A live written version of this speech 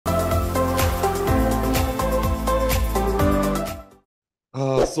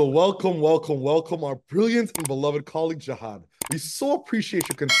So welcome, our brilliant and beloved colleague Jehad. We so appreciate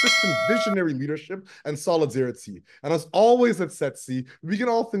your consistent visionary leadership and solidarity. And as always at SETC, we begin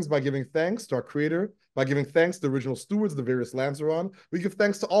all things by giving thanks to our creator, by giving thanks to the original stewards of the various lands we're on. We give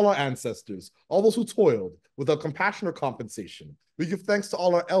thanks to all our ancestors, all those who toiled without compassion or compensation. We give thanks to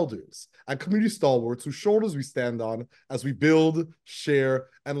all our elders and community stalwarts whose shoulders we stand on as we build, share,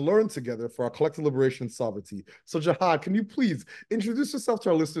 and learn together for our collective liberation and sovereignty. So Jehad, can you please introduce yourself to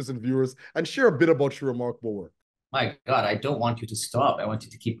our listeners and viewers and share a bit about your remarkable work? My God, I don't want you to stop. I want you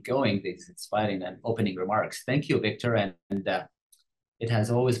to keep going these inspiring and opening remarks. Thank you, Victor. And it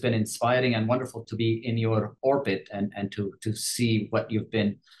has always been inspiring and wonderful to be in your orbit and to see what you've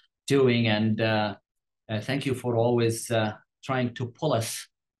been doing. And thank you for always trying to pull us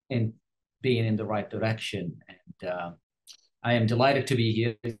in being in the right direction. And I am delighted to be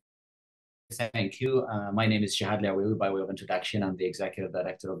here. Thank you. My name is Jehad Aliweiwi. By way of introduction, I'm the executive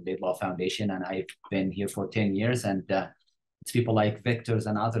director of Laidlaw Foundation, and I've been here for 10 years. And it's people like Victor's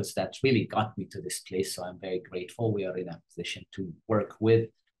and others that really got me to this place. So I'm very grateful. We are in a position to work with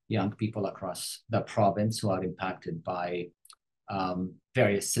young people across the province who are impacted by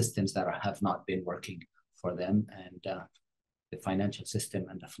various systems that have not been working for them. And the financial system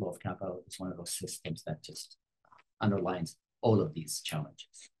and the flow of capital is one of those systems that just underlines all of these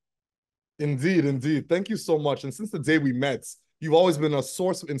challenges. Indeed. Thank you so much. And since the day we met, you've always been a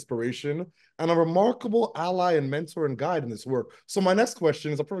source of inspiration and a remarkable ally and mentor and guide in this work. So my next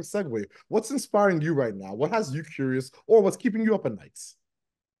question is a perfect segue. What's inspiring you right now? What has you curious, or what's keeping you up at nights?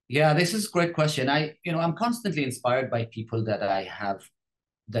 Yeah, this is a great question. I'm constantly inspired by people that I have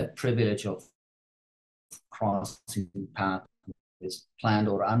the privilege of crossing paths, planned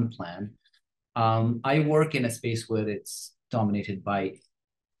or unplanned. I work in a space where it's dominated by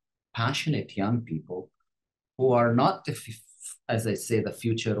passionate young people who are not, as I say, the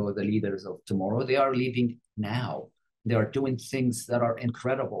future or the leaders of tomorrow. They are living now. They are doing things that are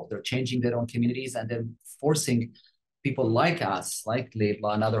incredible. They're changing their own communities and then forcing people like us, like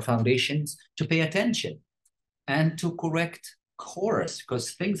Laidlaw and other foundations, to pay attention and to correct course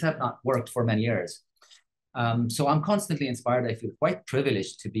because things have not worked for many years. So I'm constantly inspired. I feel quite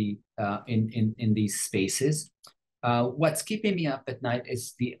privileged to be in these spaces. What's keeping me up at night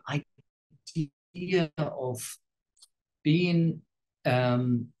is the idea of being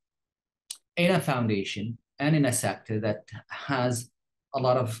in a foundation and in a sector that has a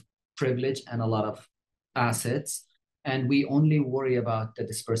lot of privilege and a lot of assets, and we only worry about the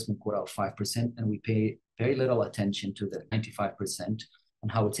disbursement quota of 5%, and we pay very little attention to the 95%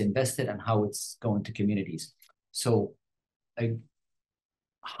 and how it's invested and how it's going to communities. So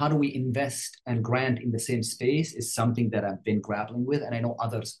how do we invest and grant in the same space is something that I've been grappling with, and I know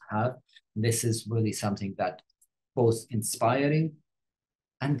others have. This is really something that both inspiring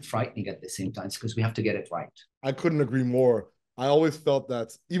and frightening at the same time because we have to get it right. I couldn't agree more. I always felt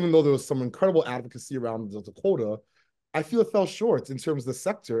that even though there was some incredible advocacy around the quota, I feel it fell short in terms of the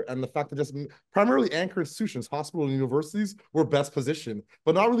sector and the fact that just primarily anchor institutions, hospitals and universities were best positioned,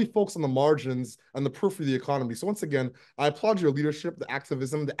 but not really focused on the margins and the periphery of the economy. So once again, I applaud your leadership, the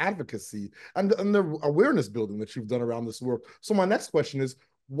activism, the advocacy, and the awareness building that you've done around this work. So my next question is,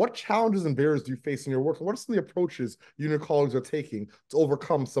 what challenges and barriers do you face in your work? And what are some of the approaches you and your colleagues are taking to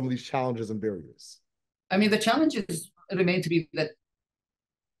overcome some of these challenges and barriers? I mean, the challenges remain to be that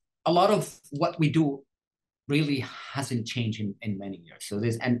a lot of what we do really hasn't changed in many years. So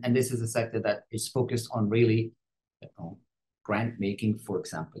this this is a sector that is focused on really grant making, for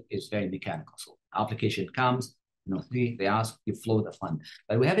example, is very mechanical. So application comes, they ask, you flow the fund.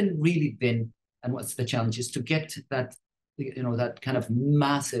 But we haven't really been, and what's the challenge is to get that, that kind of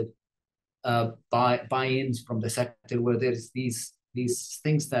massive buy-ins from the sector where there's these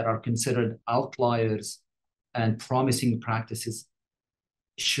things that are considered outliers and promising practices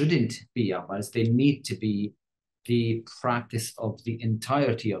shouldn't be outliers. They need to be the practice of the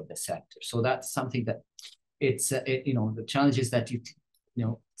entirety of the sector. So that's something that the challenge is that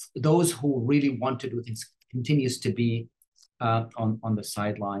those who really want to do things continues to be on the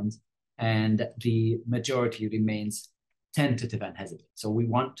sidelines, and the majority remains tentative and hesitant. So we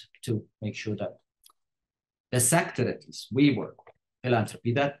want to make sure that the sector, at least we work with,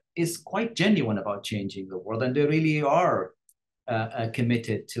 philanthropy, that is quite genuine about changing the world, and they really are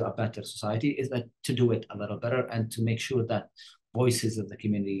committed to a better society, is that to do it a little better and to make sure that voices of the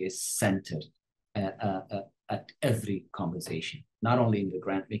community is centered at every conversation, not only in the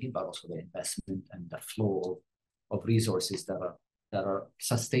grant making, but also the investment and the flow of resources that are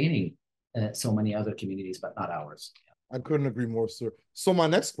sustaining so many other communities, but not ours. I couldn't agree more, sir. So my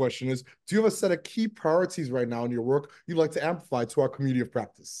next question is, do you have a set of key priorities right now in your work you'd like to amplify to our community of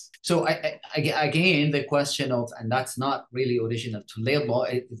practice? So again, the question of, and that's not really original to Laidlaw,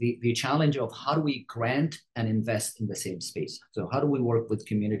 the challenge of how do we grant and invest in the same space? So how do we work with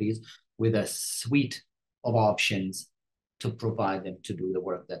communities with a suite of options to provide them to do the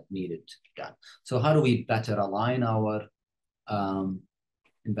work that needed to be done? So how do we better align our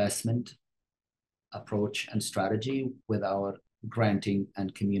investment approach and strategy with our granting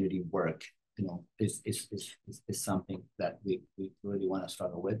and community work? Is something that we really want to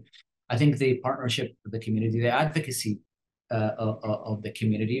struggle with. I think the partnership with the community, the advocacy of the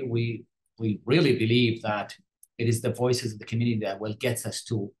community, we really believe that it is the voices of the community that will get us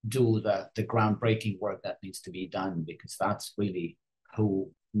to do the groundbreaking work that needs to be done, because that's really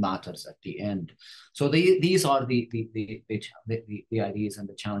who matters at the end. So these are the ideas and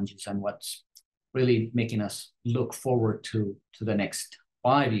the challenges, and what's really making us look forward to the next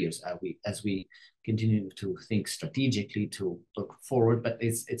 5 years as we continue to think strategically to look forward. But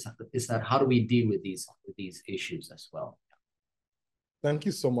it's that how do we deal with these issues as well? Thank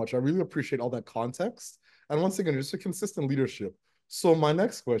you so much. I really appreciate all that context. And once again, just a consistent leadership. So my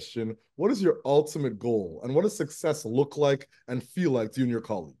next question, what is your ultimate goal, and what does success look like and feel like to you and your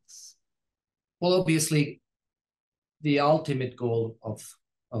colleagues? Well, obviously, the ultimate goal of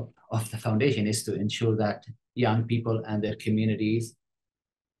the foundation is to ensure that young people and their communities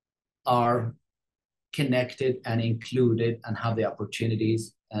are connected and included and have the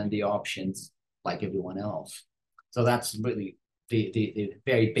opportunities and the options like everyone else. So that's really the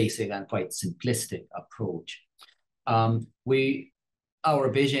very basic and quite simplistic approach. Our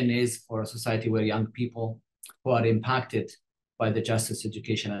vision is for a society where young people who are impacted by the justice,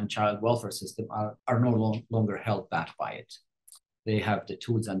 education, and child welfare system are no longer held back by it. They have the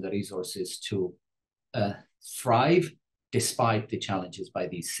tools and the resources to thrive despite the challenges by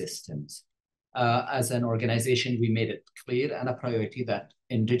these systems. As an organization, we made it clear and a priority that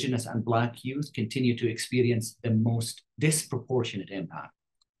Indigenous and Black youth continue to experience the most disproportionate impact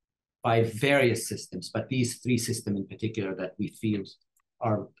by various systems, but these three systems in particular that we feel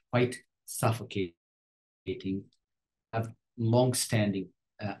are quite suffocating, have long-standing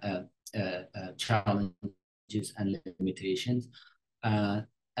challenges and limitations. And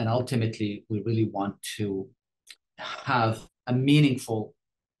ultimately, we really want to have a meaningful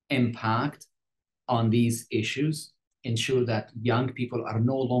impact on these issues, ensure that young people are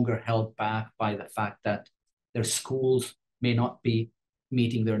no longer held back by the fact that their schools may not be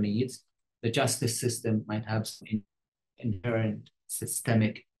meeting their needs. The justice system might have some inherent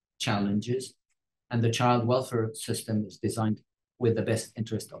systemic challenges, and the child welfare system is designed with the best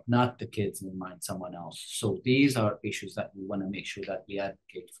interest of not the kids in mind, someone else. So these are issues that we want to make sure that we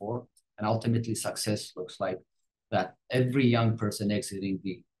advocate for. And ultimately, success looks like that every young person exiting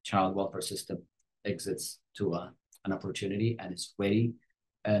the child welfare system exits to an opportunity and is ready.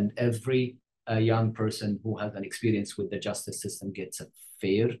 And every young person who has an experience with the justice system gets a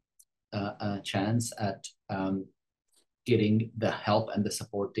fair chance at getting the help and the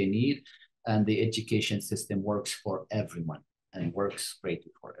support they need. And the education system works for everyone, and it works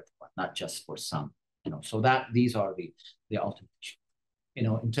greatly for everyone, not just for some. So that these are the ultimate.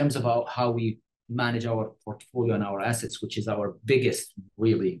 In terms of how we manage our portfolio and our assets, which is our biggest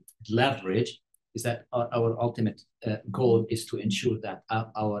really leverage, is that our ultimate goal is to ensure that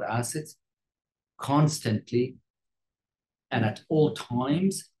our assets constantly and at all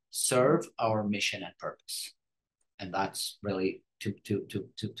times serve our mission and purpose. And that's really, to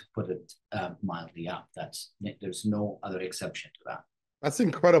put it mildly up, there's no other exception to that. That's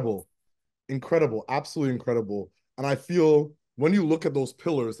incredible. Incredible. Absolutely incredible. And I feel when you look at those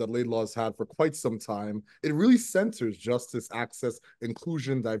pillars that Laidlaw has had for quite some time, it really centers justice, access,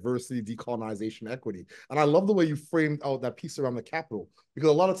 inclusion, diversity, decolonization, equity. And I love the way you framed out that piece around the capital, because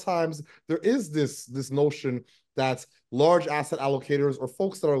a lot of times there is this notion that large asset allocators or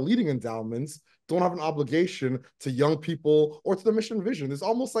folks that are leading endowments don't have an obligation to young people or to the mission vision. There's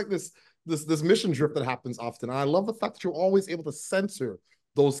almost like this mission drift that happens often. And I love the fact that you're always able to center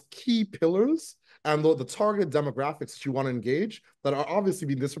those key pillars and the targeted demographics that you want to engage that are obviously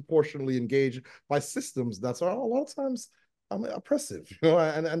being disproportionately engaged by systems that are a lot of times oppressive,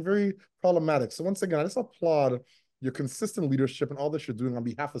 and very problematic. So once again, I just applaud your consistent leadership and all that you're doing on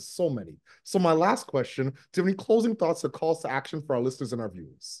behalf of so many. So my last question, do you have any closing thoughts or calls to action for our listeners and our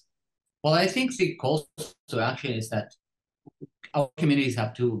viewers? Well, I think the call to action is that our communities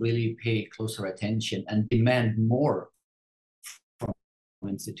have to really pay closer attention and demand more from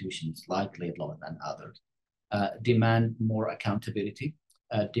institutions like Laidlaw and others. Demand more accountability,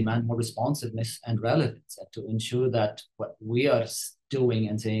 demand more responsiveness and relevance, and to ensure that what we are doing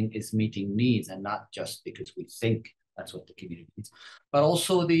and saying is meeting needs, and not just because we think that's what the community needs, but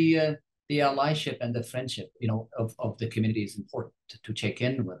also the allyship and the friendship, of the community is important to check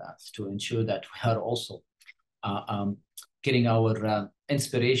in with us, to ensure that we are also getting our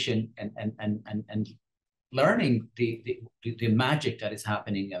inspiration and learning the magic that is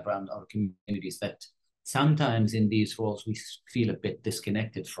happening around our communities that sometimes in these roles we feel a bit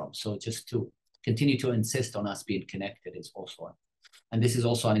disconnected from. So just to continue to insist on us being connected is also, and this is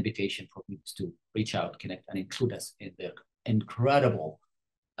also an invitation for people to reach out, connect, and include us in their incredible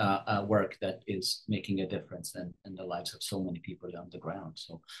work that is making a difference in the lives of so many people on the ground.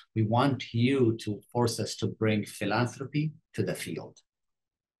 So we want you to force us to bring philanthropy to the field.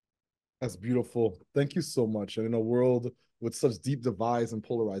 That's beautiful. Thank you so much. And in a world with such deep divides and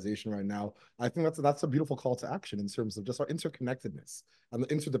polarization right now, I think that's a beautiful call to action in terms of just our interconnectedness and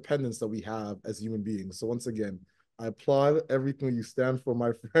the interdependence that we have as human beings. So once again, I applaud everything you stand for,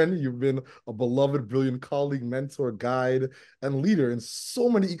 my friend. You've been a beloved, brilliant colleague, mentor, guide, and leader in so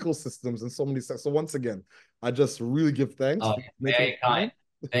many ecosystems and so many sectors. So once again, I just really give thanks. Oh, very kind.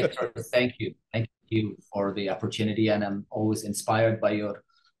 Victor, thank you. Thank you for the opportunity. And I'm always inspired by your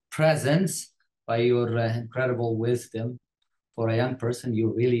presence, by your incredible wisdom. For a young person,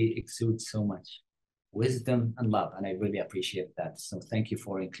 you really exude so much wisdom and love, and I really appreciate that. So thank you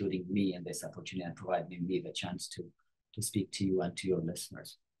for including me in this opportunity and providing me the chance to speak to you and to your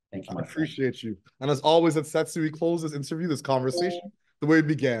listeners. Thank you, my friend. I appreciate you. And as always at Setsu, we close this interview, this conversation, the way it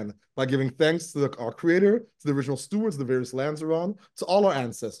began, by giving thanks to our creator, to the original stewards of the various lands around, to all our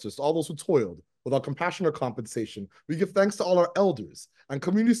ancestors, to all those who toiled without compassion or compensation. We give thanks to all our elders and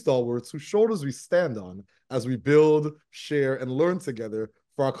community stalwarts whose shoulders we stand on as we build, share, and learn together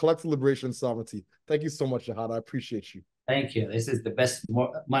for our collective liberation and sovereignty. Thank you so much, Jehad. I appreciate you. Thank you. This is the best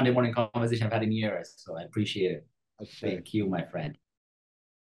Monday morning conversation I've had in years, so I appreciate it. Thank you, my friend.